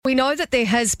we know that there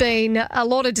has been a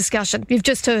lot of discussion, you've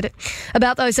just heard it,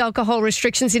 about those alcohol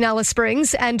restrictions in Alice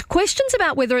Springs and questions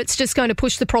about whether it's just going to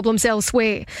push the problems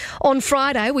elsewhere. On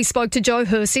Friday, we spoke to Jo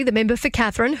Hersey, the member for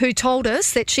Katherine, who told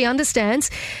us that she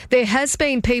understands there has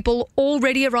been people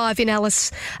already arrive in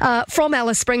from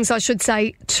Alice Springs, I should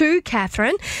say, to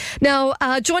Katherine. Now,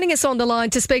 joining us on the line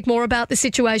to speak more about the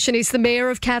situation is the Mayor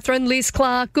of Katherine, Liz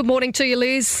Clark. Good morning to you,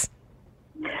 Liz.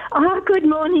 Oh, good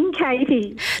morning,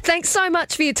 Katie. Thanks so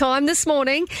much for your time this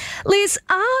morning. Liz,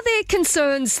 are there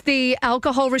concerns the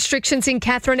alcohol restrictions in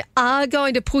Katherine are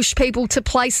going to push people to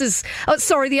places...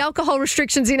 the alcohol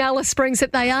restrictions in Alice Springs,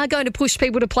 that they are going to push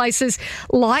people to places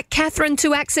like Katherine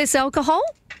to access alcohol?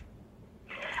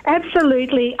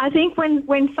 Absolutely. I think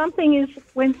when something is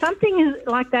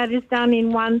like that is done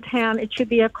in one town, it should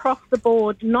be across the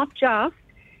board, not just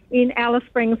in Alice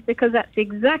Springs, because that's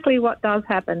exactly what does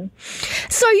happen.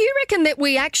 So you reckon that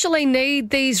we actually need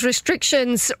these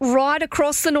restrictions right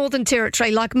across the Northern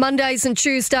Territory, like Mondays and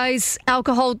Tuesdays,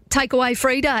 alcohol takeaway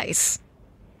free days?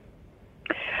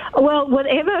 Well,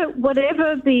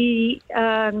 whatever the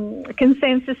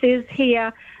consensus is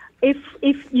here, if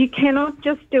you cannot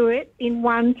just do it in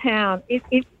one town,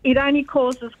 it only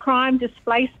causes crime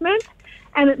displacement,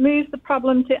 and it moves the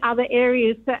problem to other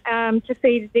areas to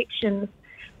feed addictions.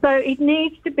 So it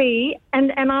needs to be,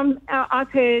 and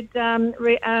I've heard on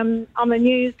the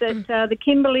news that the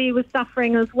Kimberley was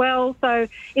suffering as well. So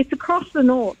it's across the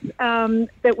north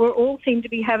that we all seem to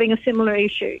be having a similar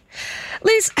issue.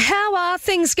 Liz, how are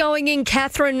things going in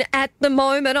Katherine at the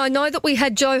moment? I know that we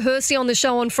had Jo Hersey on the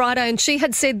show on Friday, and she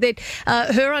had said that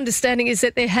her understanding is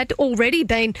that there had already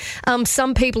been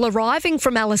some people arriving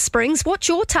from Alice Springs. What's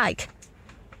your take?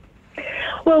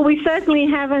 Well, we certainly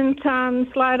haven't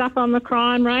slowed up on the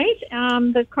crime rate.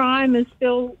 The crime is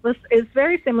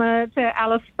very similar to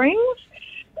Alice Springs.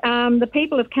 The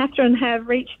people of Katherine have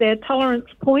reached their tolerance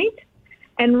point,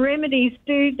 and remedies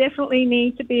do definitely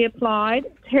need to be applied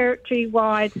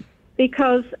territory-wide,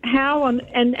 because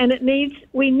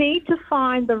we need to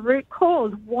find the root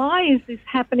cause. Why is this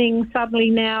happening suddenly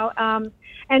now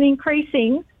and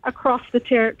increasing across the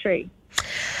territory?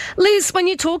 Liz, when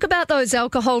you talk about those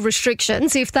alcohol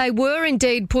restrictions, if they were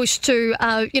indeed pushed to,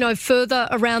 further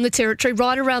around the territory,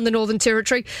 right around the Northern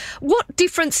Territory, what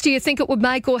difference do you think it would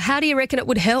make, or how do you reckon it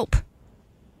would help?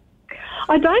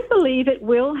 I don't believe it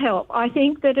will help. I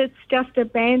think that it's just a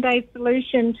Band-Aid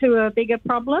solution to a bigger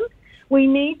problem. We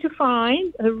need to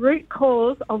find the root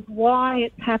cause of why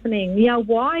it's happening.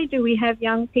 Why do we have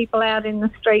young people out in the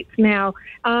streets now?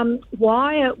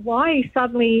 Why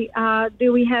suddenly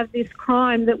do we have this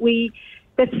crime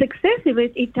that's excessive?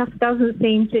 It just doesn't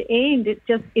seem to end. It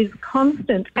just is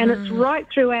constant, and it's right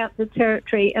throughout the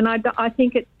territory. And I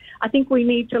think we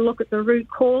need to look at the root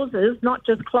causes, not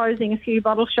just closing a few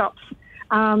bottle shops.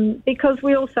 Because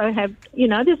we also have,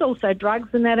 there's also drugs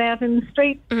and that out in the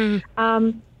streets.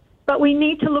 But we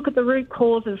need to look at the root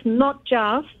causes, not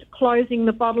just closing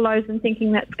the bottle-os and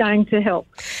thinking that's going to help.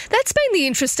 That's been the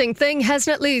interesting thing,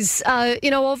 hasn't it, Liz?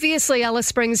 Obviously Alice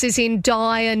Springs is in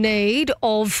dire need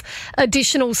of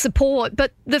additional support,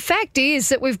 but the fact is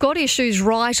that we've got issues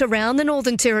right around the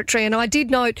Northern Territory, and I did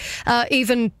note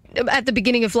even at the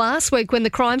beginning of last week when the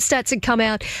crime stats had come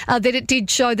out that it did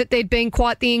show that there'd been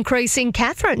quite the increase in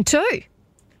Katherine too.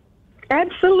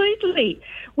 Absolutely.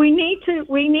 We need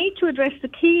to address the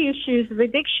key issues of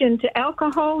addiction to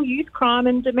alcohol, youth crime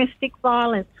and domestic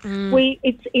violence.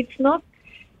 It's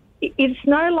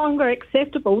no longer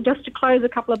acceptable just to close a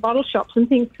couple of bottle shops and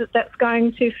think that that's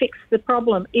going to fix the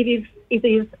problem. It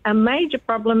is a major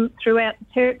problem throughout the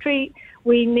territory.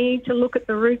 We need to look at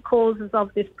the root causes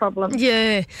of this problem.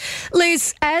 Yeah.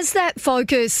 Liz, as that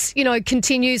focus,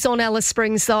 continues on Alice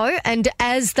Springs though, and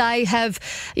as they have,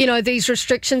 these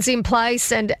restrictions in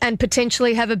place and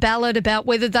potentially have a ballot about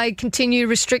whether they continue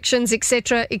restrictions, et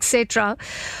cetera,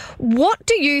 what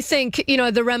do you think,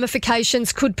 the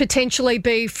ramifications could potentially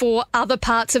be for other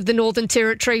parts of the Northern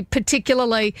Territory,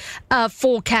 particularly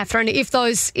for Katherine, if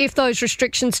those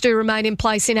restrictions do remain in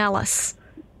place in Alice?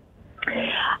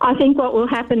 I think what will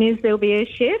happen is there'll be a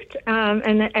shift,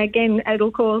 and again,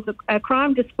 it'll cause a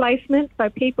crime displacement. So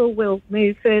people will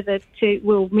move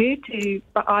to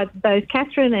both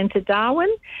Katherine and to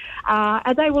Darwin.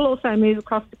 And they will also move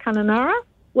across to Kununurra.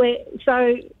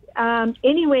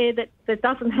 Anywhere that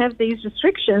doesn't have these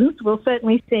restrictions, we'll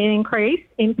certainly see an increase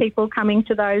in people coming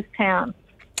to those towns.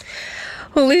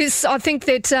 Well, Liz, I think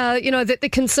that, that the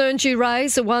concerns you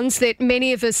raise are ones that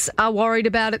many of us are worried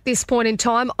about at this point in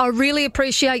time. I really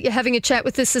appreciate you having a chat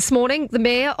with us this morning. The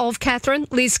Mayor of Katherine,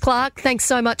 Liz Clark, thanks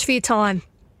so much for your time.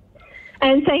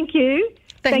 And thank you.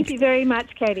 Thank you very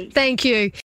much, Katie. Thank you.